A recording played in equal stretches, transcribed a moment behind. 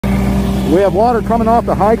We have water coming off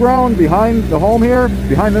the high ground behind the home here,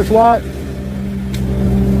 behind this lot.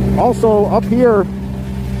 Also up here,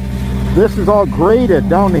 this is all graded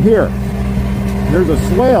down to here. There's a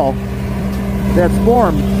swale that's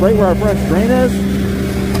formed right where our French drain is.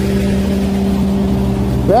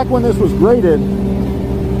 Back when this was graded,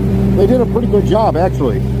 they did a pretty good job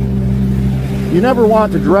actually. You never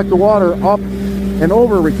want to direct the water up and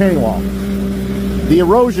over a retaining wall. The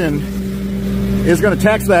erosion is going to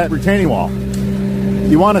tax that retaining wall.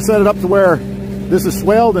 You want to set it up to where this is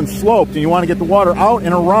swaled and sloped, and you want to get the water out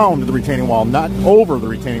and around the retaining wall, not over the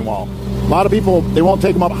retaining wall. A lot of people, they won't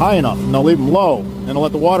take them up high enough, and they'll leave them low, and they'll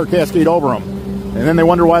let the water cascade over them. And then they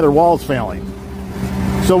wonder why their wall's failing.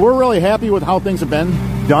 So we're really happy with how things have been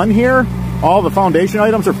done here. All the foundation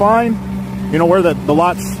items are fine. You know, where the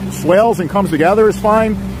lot swales and comes together is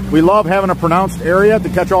fine. We love having a pronounced area to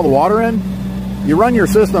catch all the water in. You run your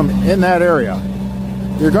system in that area,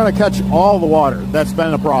 you're going to catch all the water. That's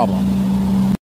been a problem.